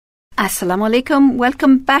Assalamu alaikum.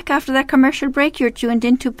 Welcome back after that commercial break. You're tuned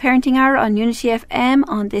into Parenting Hour on Unity FM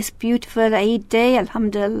on this beautiful Eid day,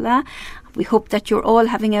 alhamdulillah. We hope that you're all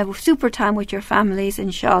having a super time with your families,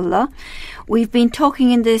 inshallah. We've been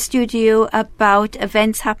talking in the studio about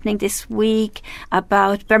events happening this week,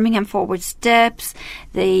 about Birmingham Forward Steps,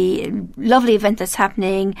 the lovely event that's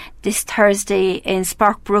happening this Thursday in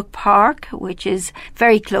Sparkbrook Park, which is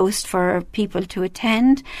very close for people to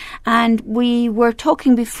attend. And we were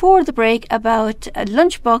talking before the break about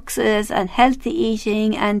lunch boxes and healthy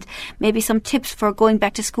eating and maybe some tips for going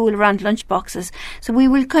back to school around lunch boxes. So we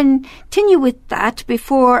will continue with that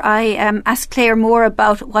before I ask Claire more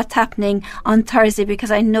about what's happening on Thursday,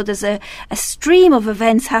 because I know there's a stream of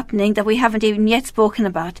events happening that we haven't even yet spoken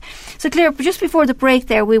about. So Claire, just before the break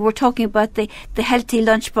there, we were talking about the healthy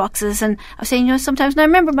lunch boxes, and I was saying, sometimes, and I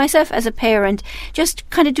remember myself as a parent just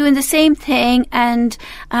kind of doing the same thing, and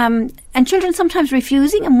children sometimes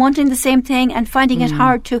refusing and wanting the same thing and finding it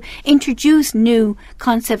hard to introduce new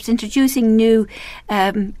concepts, introducing new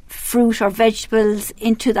fruit or vegetables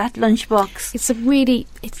into that lunchbox. It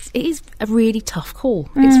is a really tough call.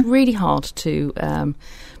 It's really hard to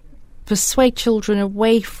persuade children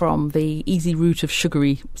away from the easy route of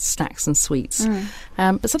sugary snacks and sweets.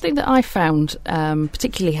 But something that I found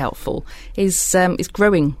particularly helpful is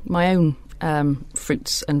growing my own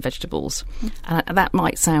fruits and vegetables. That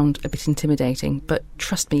might sound a bit intimidating, but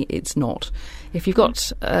trust me, it's not. If you've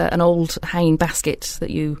got an old hanging basket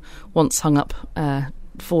that you once hung up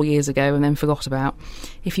 4 years ago and then forgot about,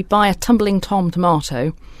 if you buy a Tumbling Tom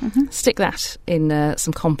tomato, stick that in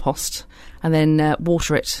some compost and then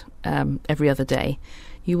water it every other day,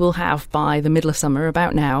 you will have, by the middle of summer,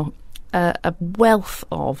 about now, a wealth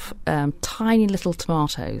of tiny little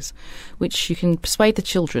tomatoes, which you can persuade the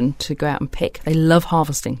children to go out and pick. They love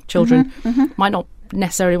harvesting. Children might not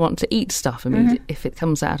necessarily want to eat stuff if it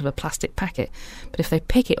comes out of a plastic packet, but if they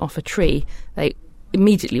pick it off a tree, they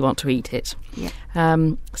immediately want to eat it.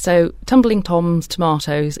 So Tumbling Tom's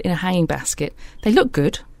tomatoes in a hanging basket, they look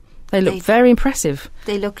good. They look very impressive.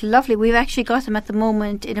 They look lovely. We've actually got them at the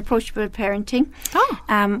moment in Approachable Parenting.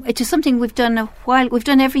 It is something we've done a while. We've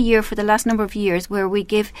done every year for the last number of years, where we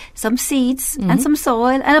give some seeds and some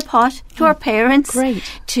soil and a pot to our parents. Great.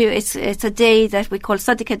 It's a day that we call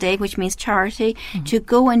Sadaqah Day, which means charity, to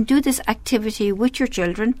go and do this activity with your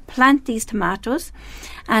children, plant these tomatoes,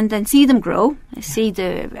 and then see them grow,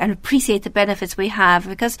 and appreciate the benefits we have.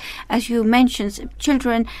 Because, as you mentioned,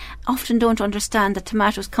 children often don't understand that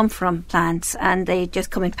tomatoes come from plants, and they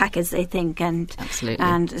just come in packets, they think. And absolutely.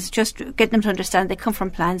 And it's just getting them to understand they come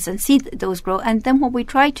from plants and see those grow. And then what we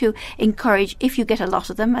try to encourage, if you get a lot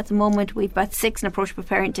of them, at the moment we've got 6 in Approachable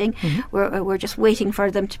Parenting. We're just waiting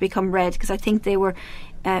for them to become red, because I think they were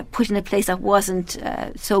put in a place that wasn't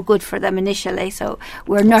so good for them initially, so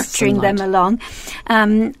we're nurturing them along.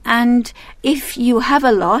 And if you have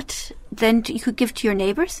a lot, then you could give to your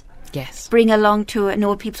neighbours. Yes. Bring along to an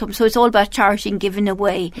old people's home. So it's all about charity and giving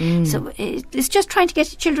away. So it's just trying to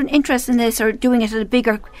get children interested in this, or doing it at a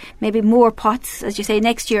bigger, maybe more pots, as you say,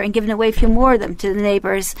 next year, and giving away a few more of them to the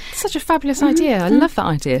neighbours. Such a fabulous idea. I love that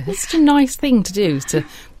idea. It's such a nice thing to do, is to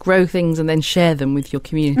grow things and then share them with your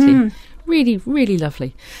community. Really, really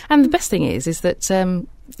lovely. And the best thing is that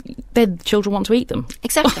then children want to eat them.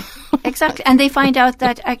 Exactly. And they find out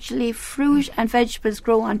that actually fruit and vegetables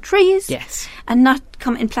grow on trees. Yes. And not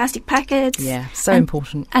come in plastic packets. Yeah, so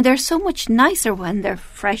important. And they're so much nicer when they're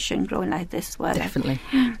fresh and growing like this as well.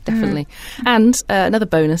 Definitely. And another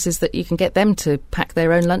bonus is that you can get them to pack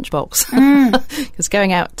their own lunchbox. Because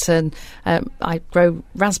going out, and I grow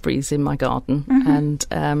raspberries in my garden, and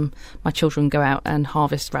my children go out and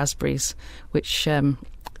harvest raspberries, which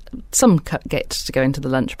some get to go into the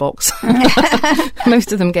lunchbox.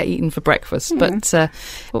 Most of them get eaten for breakfast. But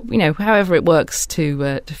however it works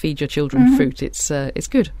to feed your children fruit, it's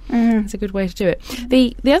good. It's a good way to do it.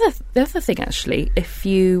 The other thing, actually, if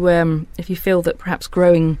you feel that perhaps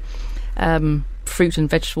growing fruit and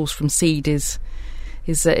vegetables from seed is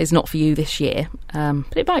not for you this year,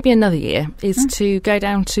 but it might be another year, is to go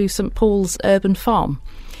down to St Paul's Urban Farm.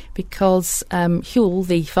 Because Huel,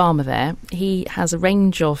 the farmer there, he has a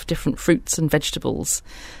range of different fruits and vegetables,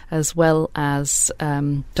 as well as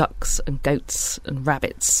ducks and goats and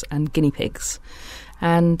rabbits and guinea pigs.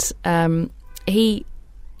 And he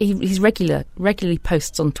regularly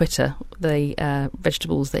posts on Twitter the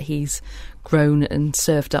vegetables that he's grown and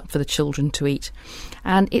served up for the children to eat.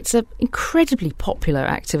 And it's an incredibly popular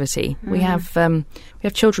activity. We have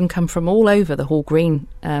children come from all over the Hall Green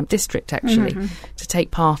district, actually, to take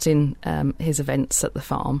part in his events at the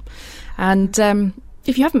farm. And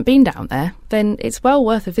if you haven't been down there, then it's well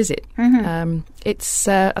worth a visit. It's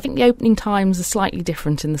I think the opening times are slightly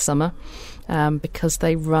different in the summer because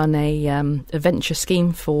they run a venture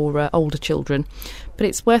scheme for older children. But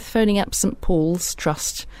it's worth phoning up St Paul's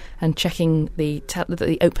Trust and checking the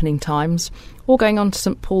opening times, or going on to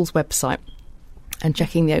St Paul's website and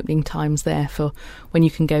checking the opening times there for when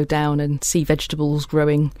you can go down and see vegetables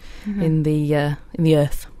growing in the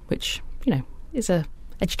earth, which, you know, is a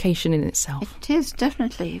education in itself. It is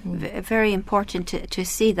definitely very important to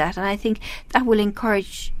see that, and I think that will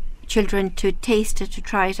encourage children to taste it, to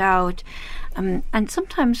try it out, and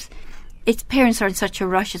sometimes its parents are in such a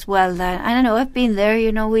rush as well that, I don't know, I've been there,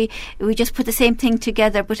 you know, we just put the same thing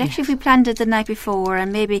together, but actually if we planned it the night before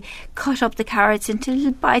and maybe cut up the carrots into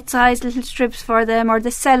little bite-sized little strips for them, or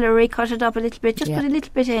the celery, cut it up a little bit, just put a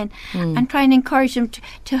little bit in and try and encourage them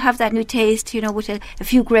to have that new taste, you know, with a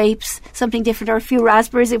few grapes, something different, or a few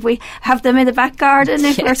raspberries if we have them in the back garden,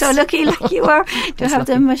 if we're so lucky like you are to have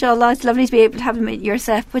them, mashallah. It's lovely to be able to have them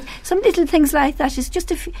yourself, but some little things like that is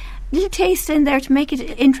just a little taste in there to make it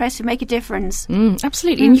interesting, make a difference.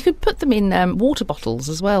 Absolutely, and you could put them in water bottles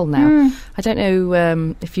as well now. I don't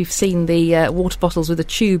know if you've seen the water bottles with a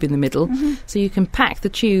tube in the middle, so you can pack the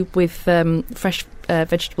tube with fresh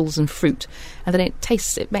vegetables and fruit, and then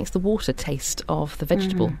it makes the water taste of the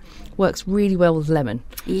vegetable. Works really well with lemon.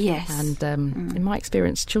 Yes. And in my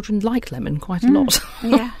experience, children like lemon quite a lot.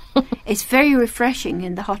 Yeah. It's very refreshing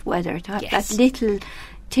in the hot weather to have that little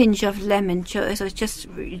tinge of lemon, so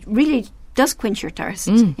it really does quench your thirst.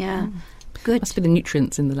 Good. Must be the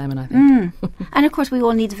nutrients in the lemon, I think. And of course we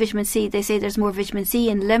all need the vitamin C. They say there's more vitamin C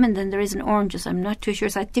in lemon than there is in oranges. I'm not too sure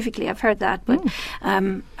scientifically, I've heard that, but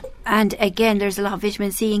and again there's a lot of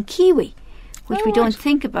vitamin C in kiwi, which we don't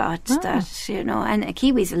think about, that, you know, and a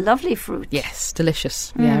kiwi is a lovely fruit. Yes,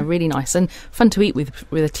 delicious. Yeah, really nice and fun to eat with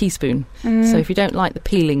a teaspoon. So if you don't like the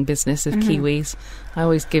peeling business of kiwis, I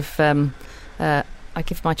always give I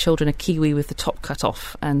give my children a kiwi with the top cut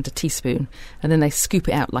off and a teaspoon, and then they scoop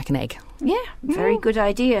it out like an egg. Yeah, very good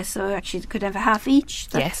idea. So actually, they could have a half each.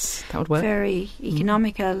 Yes, that would work. Very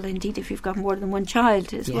economical indeed if you've got more than one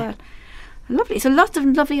child as well. Lovely. So lots of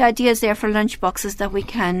lovely ideas there for lunch boxes that we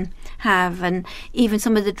can have, and even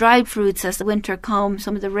some of the dried fruits as the winter comes,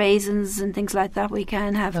 some of the raisins and things like that we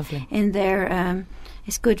can have in there.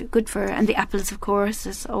 It's good for, and the apples, of course,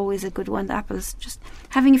 is always a good one. The apples, just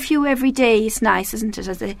having a few every day is nice, isn't it?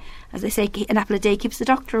 As they say, an apple a day keeps the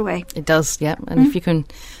doctor away. It does, yeah. And if you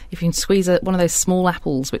can squeeze one of those small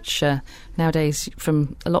apples, which nowadays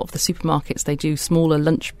from a lot of the supermarkets they do smaller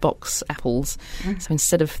lunchbox apples. So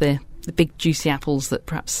instead of the big juicy apples that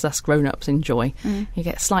perhaps us grown-ups enjoy, you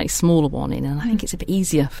get a slightly smaller one in, and I think it's a bit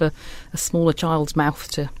easier for a smaller child's mouth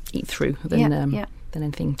to eat through than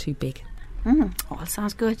anything too big. All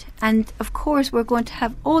sounds good. And of course we're going to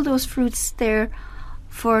have all those fruits there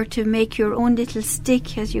to make your own little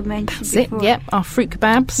stick, as you mentioned before. That's it, yeah. Our fruit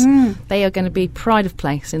kebabs, they are going to be pride of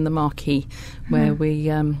place in the marquee, where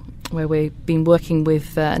we've been working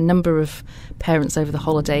with a number of parents over the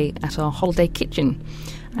holiday at our holiday kitchen.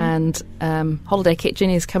 And Holiday Kitchen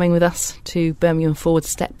is coming with us to Birmingham Forward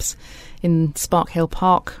Steps in Sparkhill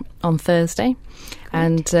Park on Thursday.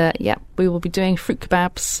 Great. And we will be doing fruit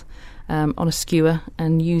kebabs on a skewer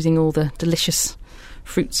and using all the delicious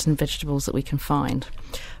fruits and vegetables that we can find.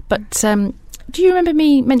 But do you remember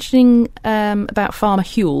me mentioning about Farmer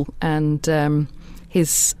Huel and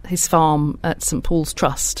his farm at St Paul's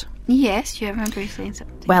Trust? Yes, you remember saying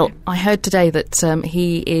something. Well, I heard today that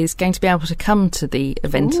he is going to be able to come to the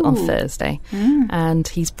event on Thursday, and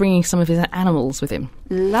he's bringing some of his animals with him.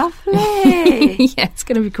 Lovely! Yeah, it's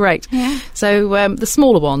going to be great. Yeah. So the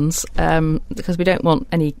smaller ones, because we don't want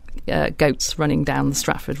any goats running down the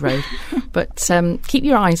Stratford Road, but keep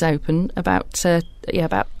your eyes open about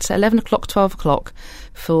 11 o'clock, 12 o'clock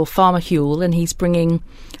for Farmer Huel, and he's bringing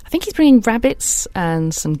rabbits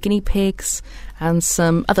and some guinea pigs and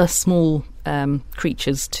some other small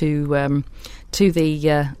creatures to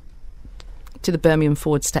the Birmingham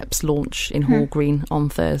Forward Steps launch in Hall Green on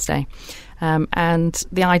Thursday. And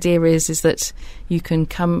the idea is that you can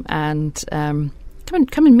come and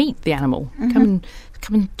meet the animal, come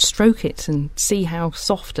and stroke it and see how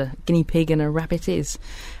soft a guinea pig and a rabbit is,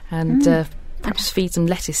 and perhaps feed some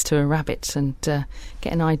lettuce to a rabbit and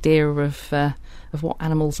get an idea of what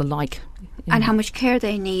animals are like And how much care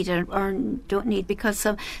they need or don't need, because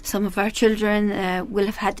some of our children will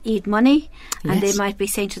have had Eid money, and they might be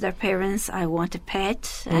saying to their parents, I want a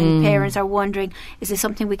pet, and parents are wondering, is this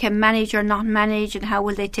something we can manage or not manage, and how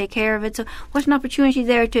will they take care of it? So what an opportunity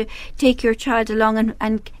there to take your child along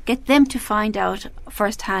and get them to find out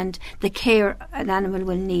firsthand the care an animal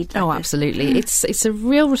will need. Like absolutely. It's a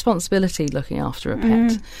real responsibility looking after a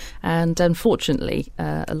pet, and unfortunately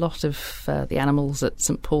a lot of the animals at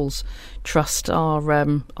St Paul's Trust are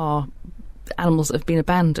animals that have been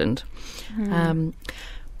abandoned.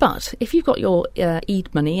 But if you've got your Eid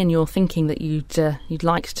money and you're thinking that you'd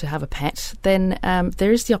like to have a pet, then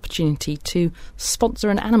there is the opportunity to sponsor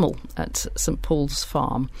an animal at St Paul's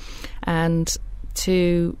Farm, and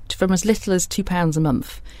from as little as £2 a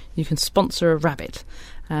month, you can sponsor a rabbit.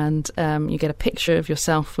 And you get a picture of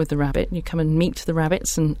yourself with the rabbit. You come and meet the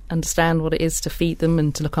rabbits and understand what it is to feed them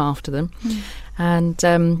and to look after them. And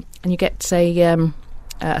you get a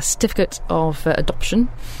certificate of adoption.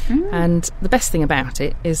 And the best thing about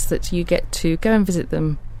it is that you get to go and visit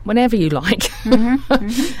them whenever you like.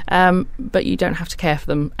 But you don't have to care for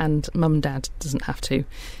them, and mum and dad doesn't have to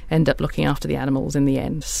end up looking after the animals in the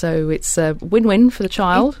end. So it's a win-win for the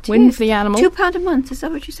child, win for the animal. £2 a month, is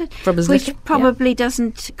that what you said? Which probably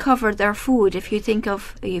doesn't cover their food. If you think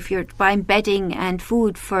of, if you're buying bedding and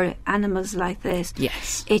food for animals like this,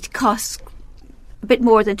 yes, it costs a bit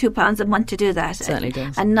more than £2 a month to do that. It certainly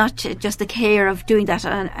does. And not just the care of doing that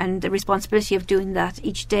and the responsibility of doing that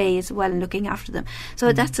each day as well and looking after them.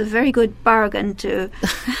 So that's a very good bargain to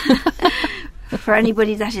for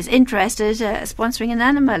anybody that is interested, sponsoring an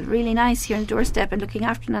animal. Really nice here on the doorstep and looking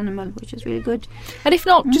after an animal, which is really good. And if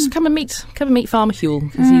not, just come and meet Farmer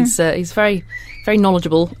Huel, because he's very, very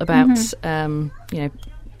knowledgeable about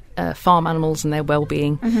farm animals and their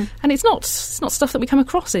well-being, and it's not stuff that we come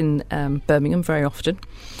across in Birmingham very often.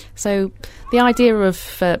 So the idea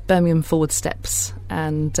of Birmingham Forward Steps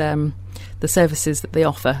and the services that they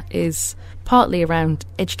offer is partly around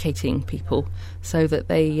educating people so that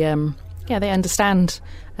they understand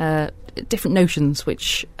different notions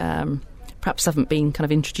which perhaps haven't been kind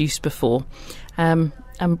of introduced before, and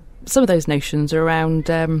some of those notions are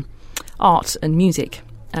around art and music.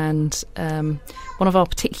 And one of our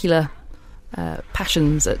particular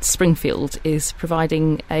passions at Springfield is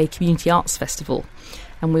providing a community arts festival,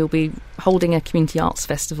 and we'll be holding a community arts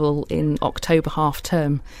festival in October half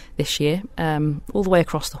term this year, all the way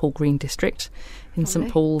across the Hall Green district in St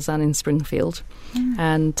Paul's and in Springfield.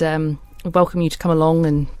 And we welcome you to come along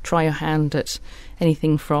and try your hand at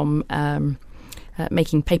anything from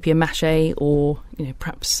making papier-mâché, or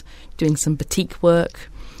perhaps doing some batik work.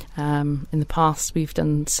 In the past, we've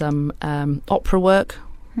done some opera work,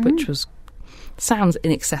 which sounds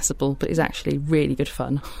inaccessible, but is actually really good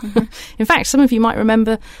fun. In fact, some of you might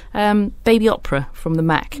remember Baby Opera from the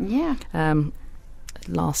MAC. Yeah.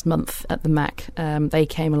 Last month at the MAC, they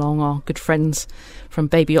came along, our good friends from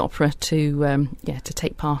Baby Opera, to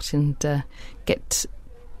take part and get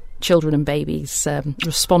children and babies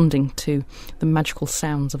responding to the magical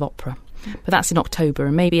sounds of opera. But that's in October,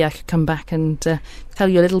 and maybe I could come back and tell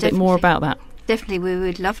you a little bit more about that. Definitely, we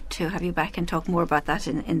would love to have you back and talk more about that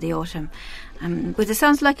in the autumn. But it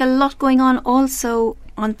sounds like a lot going on also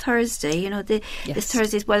on Thursday. This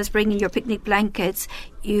Thursday, as well as bringing your picnic blankets,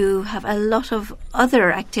 you have a lot of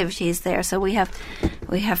other activities there. So we have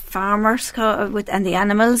farmers and the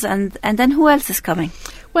animals, and then who else is coming?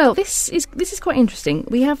 Well, this is quite interesting.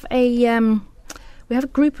 We have a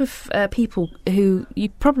group of people who you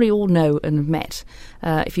probably all know and have met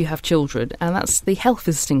if you have children, and that's the health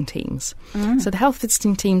visiting teams. So the health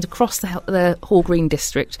visiting teams across the Hall Green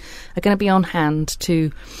district are going to be on hand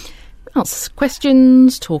to answer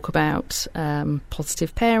questions, talk about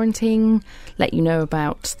positive parenting, let you know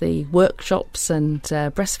about the workshops and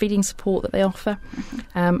breastfeeding support that they offer.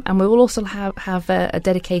 And we will also have a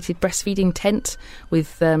dedicated breastfeeding tent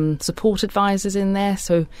with support advisors in there.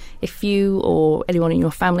 So if you or anyone in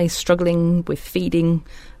your family is struggling with feeding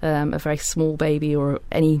a very small baby or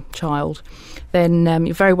any child, then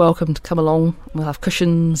you're very welcome to come along. We'll have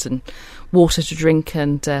cushions and water to drink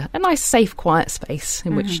and a nice, safe, quiet space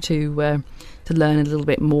in which to learn a little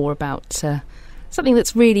bit more about something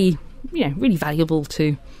that's really, really valuable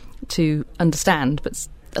to understand, but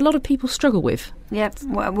a lot of people struggle with. Yeah,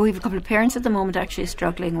 well, we have a couple of parents at the moment actually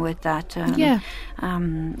struggling with that.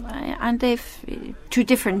 And they've, through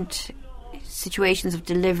different situations of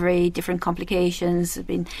delivery, different complications, have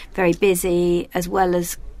been very busy, as well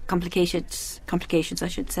as complications, I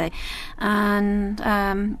should say, and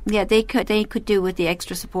they could do with the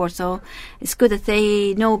extra support. So it's good that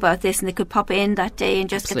they know about this and they could pop in that day and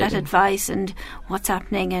just Absolutely. get that advice and what's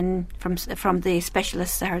happening, and from the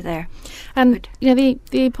specialists that are there. And the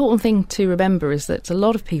important thing to remember is that a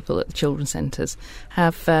lot of people at the children's centres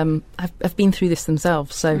have been through this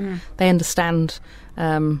themselves, so they understand.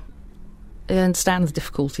 They understand the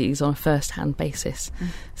difficulties on a first-hand basis.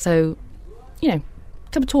 So, come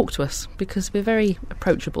and talk to us, because we're very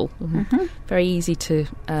approachable, very easy to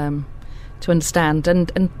understand.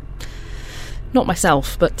 And not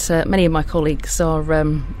myself, but many of my colleagues are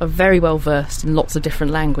very well versed in lots of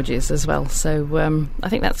different languages as well. So I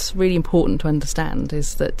think that's really important to understand,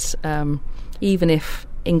 is that even if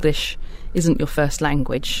English isn't your first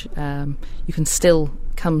language, you can still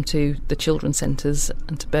come to the children's centres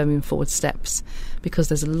and to Birmingham Forward Steps, because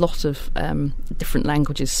there's a lot of different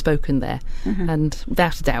languages spoken there, and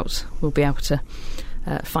without a doubt we'll be able to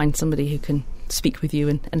find somebody who can speak with you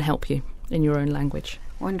and help you in your own language.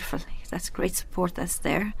 Wonderful. That's great support that's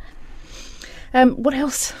there. What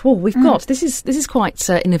else? Oh, we've got this is quite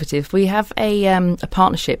innovative. We have a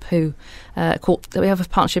partnership we have a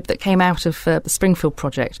partnership that came out of the Springfield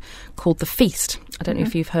project called The Feast. I don't know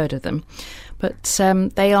if you've heard of them, but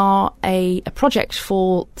they are a project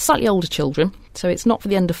for slightly older children. So it's not for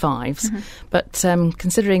the under fives, but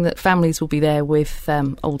considering that families will be there with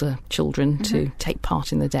older children to take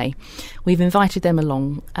part in the day, we've invited them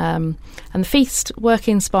along. And The Feast work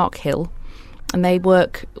in Spark Hill. And they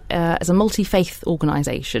work as a multi-faith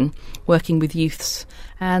organisation working with youths,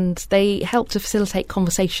 and they help to facilitate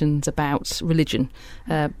conversations about religion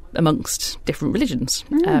amongst different religions,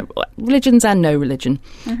 religions and no religion.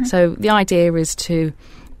 So the idea is to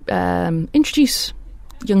introduce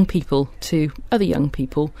young people to other young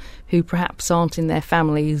people who perhaps aren't in their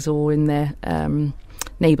families or in their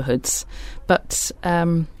neighbourhoods, but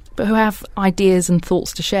who have ideas and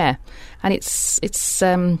thoughts to share. And it's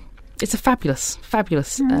a fabulous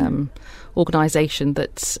organisation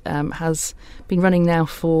that has been running now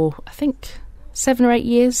for, I think, 7 or 8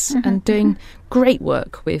 years, and doing great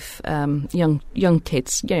work with young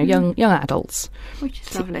kids, young adults. Which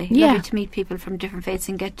is lovely. Yeah. Lovely to meet people from different faiths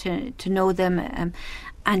and get to know them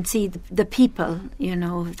and see the people,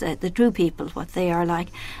 the true people, what they are like.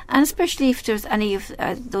 And especially if there's any of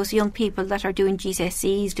those young people that are doing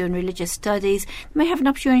GCSEs, doing religious studies, you may have an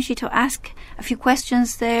opportunity to ask a few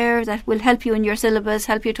questions there that will help you in your syllabus,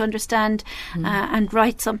 help you to understand and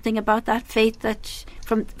write something about that faith that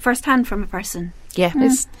from first hand from a person. Yeah,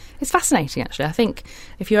 it's fascinating, actually. I think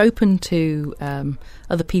if you're open to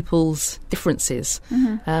other people's differences,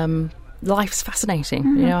 life's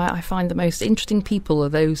fascinating. I find the most interesting people are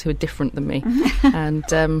those who are different than me, and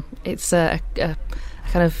it's a kind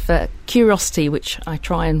of curiosity which I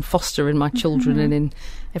try and foster in my children and in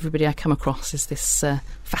everybody I come across, is this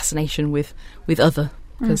fascination with other,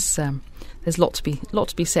 because there's a lot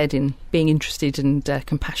to be said in being interested and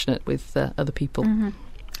compassionate with other people.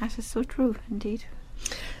 That is so true, indeed.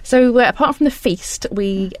 So apart from The Feast,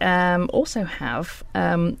 we also have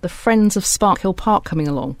the Friends of Spark Hill Park coming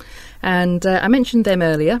along, and I mentioned them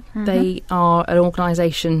earlier. They are an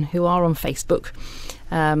organisation who are on Facebook,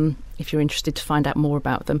 if you're interested to find out more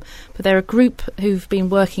about them. But they're a group who've been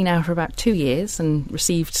working now for about 2 years and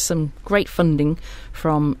received some great funding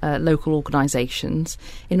from local organisations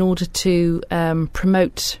in order to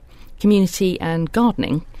promote community and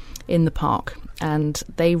gardening in the park. And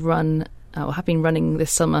they run, or have been running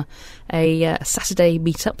this summer, a Saturday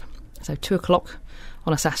meetup, so 2:00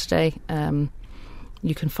 on a Saturday.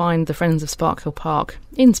 You can find the Friends of Spark Hill Park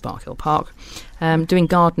in Spark Hill Park doing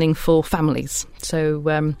gardening for families. So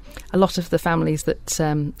a lot of the families that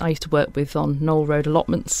I used to work with on Knoll Road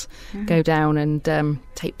allotments go down and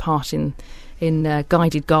take part in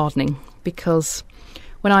guided gardening, because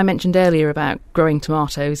when I mentioned earlier about growing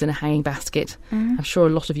tomatoes in a hanging basket, I'm sure a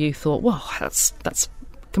lot of you thought, "Whoa, that's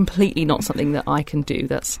completely not something that I can do.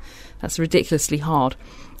 That's ridiculously hard."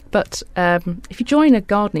 But if you join a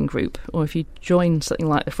gardening group, or if you join something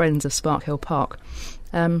like the Friends of Spark Hill Park,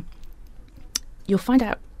 you'll find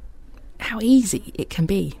out how easy it can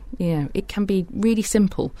be. It can be really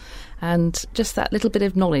simple, and just that little bit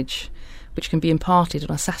of knowledge which can be imparted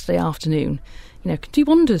on a Saturday afternoon, can do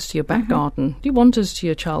wonders to your back garden, do wonders to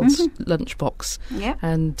your child's lunchbox,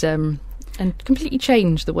 and completely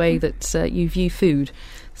change the way that you view food.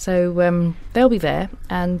 So they'll be there,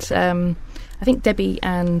 and I think Debbie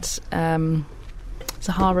and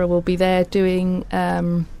Sahara will be there doing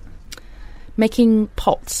making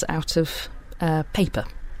pots out of paper.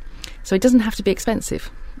 So it doesn't have to be expensive.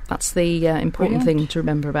 That's the important thing to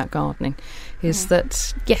remember about gardening, is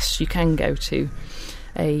that, yes, you can go to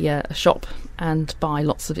a shop and buy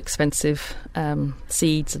lots of expensive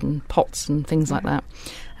seeds and pots and things like that.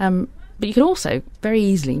 But you can also very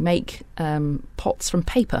easily make pots from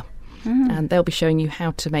paper. And they'll be showing you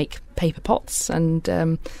how to make paper pots, and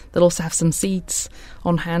they'll also have some seeds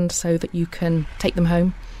on hand so that you can take them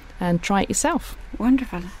home and try it yourself.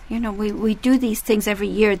 Wonderful. You know, we do these things every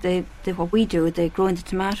year, what we do, the growing the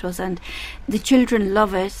tomatoes, and the children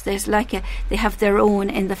love it. There's they have their own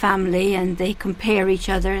in the family and they compare each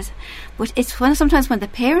other's. But it's sometimes when the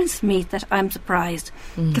parents meet that I'm surprised,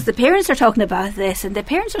 because the parents are talking about this and the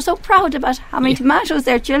parents are so proud about how many tomatoes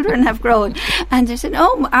their children have grown, and they're saying,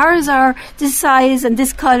 oh, ours are this size and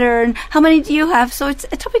this colour, and how many do you have? So it's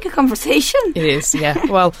a topic of conversation. It is, yeah.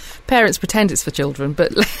 Well, parents pretend it's for children,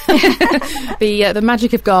 but the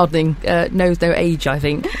magic of gardening knows no age, I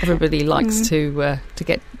think. Everybody likes to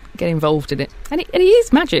get involved in it. And it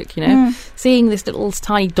is magic, you know. Seeing this little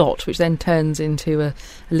tiny dot, which then turns into a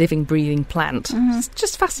living, breathing plant. It's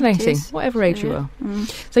just fascinating, whatever age you are.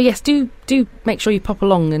 So yes, do make sure you pop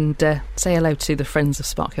along and say hello to the Friends of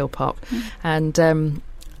Sparkhill Park. And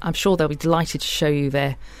I'm sure they'll be delighted to show you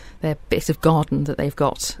their bit of garden that they've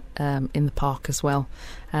got in the park as well.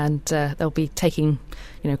 And they'll be taking,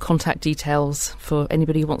 contact details for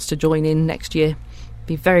anybody who wants to join in next year.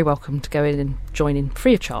 Be very welcome to go in and join in,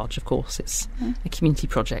 free of charge, of course. It's a community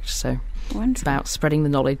project, so it's about spreading the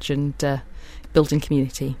knowledge and building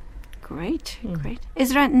community. Great. Is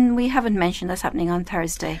there anything we haven't mentioned that's happening on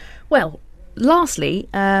Thursday? Well, lastly,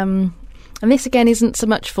 and this again isn't so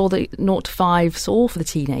much for the 0 to 5s or for the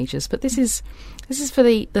teenagers, but this is for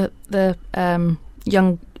the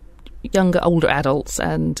younger, older adults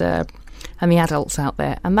and the adults out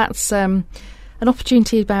there, and that's an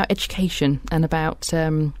opportunity about education and about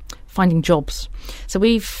finding jobs. So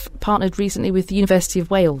we've partnered recently with the University of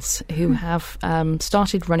Wales, who have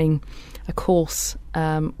started running a course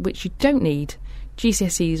which you don't need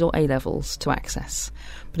GCSEs or A-levels to access,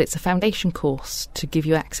 but it's a foundation course to give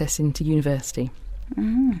you access into university.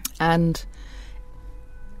 And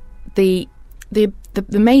the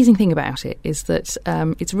amazing thing about it is that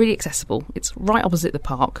it's really accessible. It's right opposite the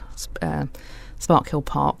park, Sparkhill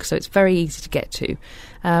Park, so it's very easy to get to,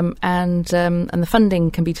 and the funding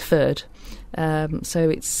can be deferred, so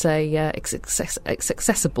it's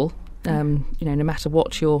accessible, no matter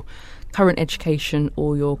what your current education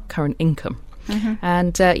or your current income.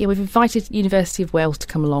 And we've invited University of Wales to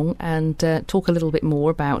come along and talk a little bit more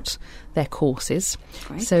about their courses.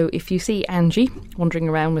 Great. So if you see Angie wandering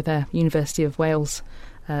around with a University of Wales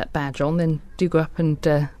badge on, then do go up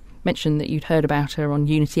and mention that you'd heard about her on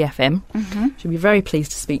Unity FM. She'll be very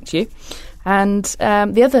pleased to speak to you. And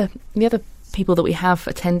the other people that we have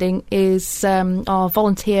attending is our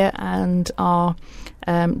volunteer and our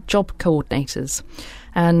job coordinators.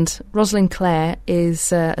 And Rosalind Clare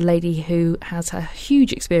is a lady who has a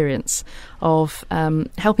huge experience of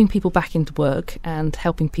helping people back into work and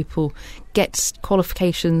helping people get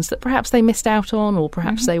qualifications that perhaps they missed out on, or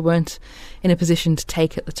perhaps they weren't in a position to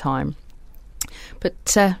take at the time.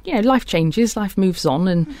 But, life changes, life moves on,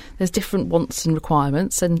 and there's different wants and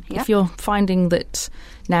requirements. And if you're finding that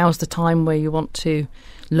now's the time where you want to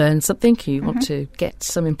learn something, you want to get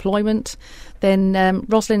some employment, then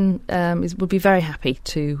Rosalind would be very happy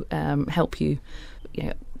to help you,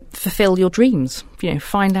 fulfill your dreams.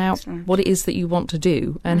 Find out what it is that you want to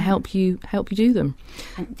do and help you do them.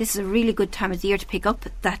 And this is a really good time of the year to pick up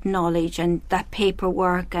that knowledge and that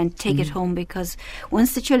paperwork and take it home, because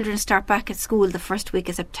once the children start back at school the first week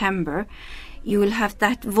of September, you will have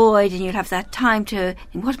that void and you'll have that time to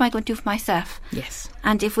think, what am I going to do for myself? Yes.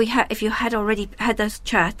 And if you had already had those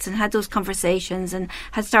chats and had those conversations and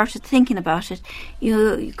had started thinking about it,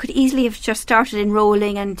 you could easily have just started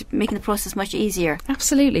enrolling and making the process much easier.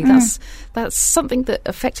 Absolutely. That's something that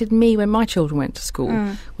affected me when my children went to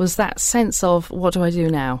school, was that sense of, what do I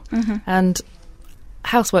do now? And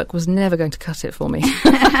housework was never going to cut it for me.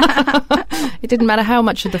 It didn't matter how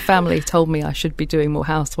much of the family told me I should be doing more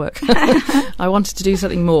housework. I wanted to do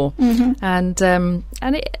something more. And some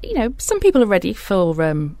people are ready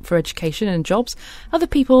for education and jobs. Other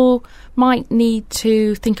people might need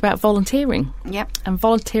to think about volunteering. Yep. And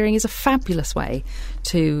volunteering is a fabulous way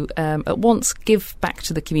to at once give back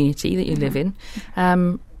to the community that you live in,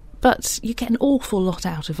 but you get an awful lot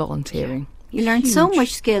out of volunteering. You learn so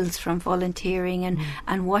much skills from volunteering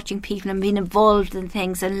and watching people and being involved in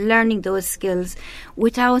things and learning those skills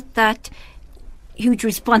without that huge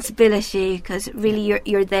responsibility, because really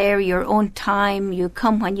you're there, your own time, you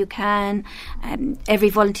come when you can. Every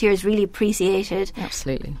volunteer is really appreciated.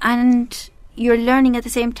 Absolutely. And you're learning at the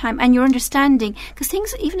same time, and you're understanding, because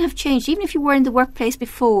things even have changed. Even if you were in the workplace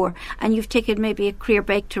before and you've taken maybe a career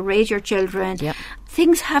break to raise your children, Yep.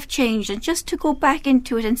 things have changed, and just to go back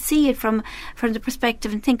into it and see it from the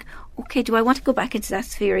perspective and think, okay, do I want to go back into that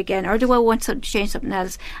sphere again, or do I want to change something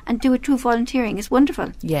else, and do it through volunteering is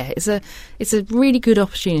wonderful. Yeah, it's a really good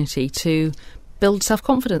opportunity to build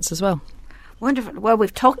self-confidence as well. Wonderful. Well,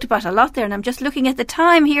 we've talked about a lot there, and I'm just looking at the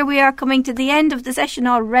time. Here we are coming to the end of the session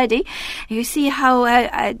already. You see how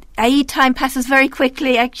time passes very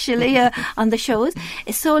quickly, actually, on the shows.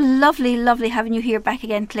 It's so lovely having you here back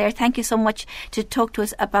again, Claire. Thank you so much to talk to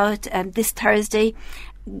us about this Thursday.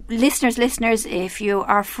 Listeners, if you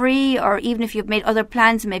are free, or even if you've made other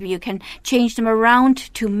plans, maybe you can change them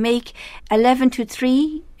around to make 11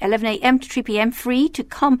 a.m. to 3 p.m. free to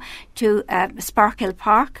come to Sparkhill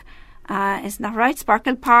Park. Isn't that right?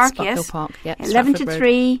 Sparkhill Park, yes. Sparkhill Park, yeah. 11 to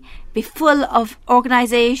 3. Be full of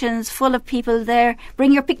organisations, full of people there.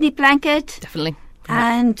 Bring your picnic blanket. Definitely.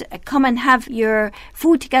 And come and have your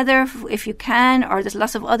food together if you can, or there's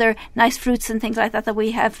lots of other nice fruits and things like that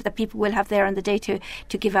we have, that people will have there on the day to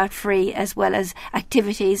give out free, as well as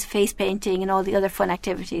activities, face painting and all the other fun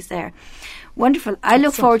activities there. Wonderful. I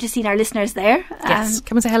look forward to seeing our listeners there. Yes,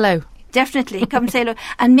 come and say hello. Definitely, come say hello.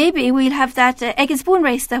 And maybe we'll have that egg and spoon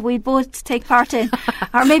race that we both take part in.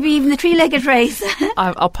 Or maybe even the three-legged race.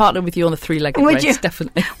 I'll partner with you on the three-legged race, you?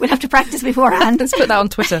 Definitely. We'll have to practice beforehand. Let's put that on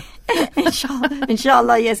Twitter.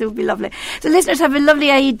 Inshallah, yes, it would be lovely. So listeners, have a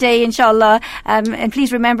lovely Eid day, inshallah. And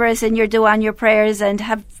please remember us in your dua and your prayers, and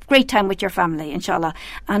have great time with your family, inshallah.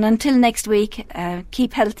 And until next week,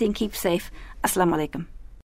 keep healthy and keep safe. Assalamu alaikum.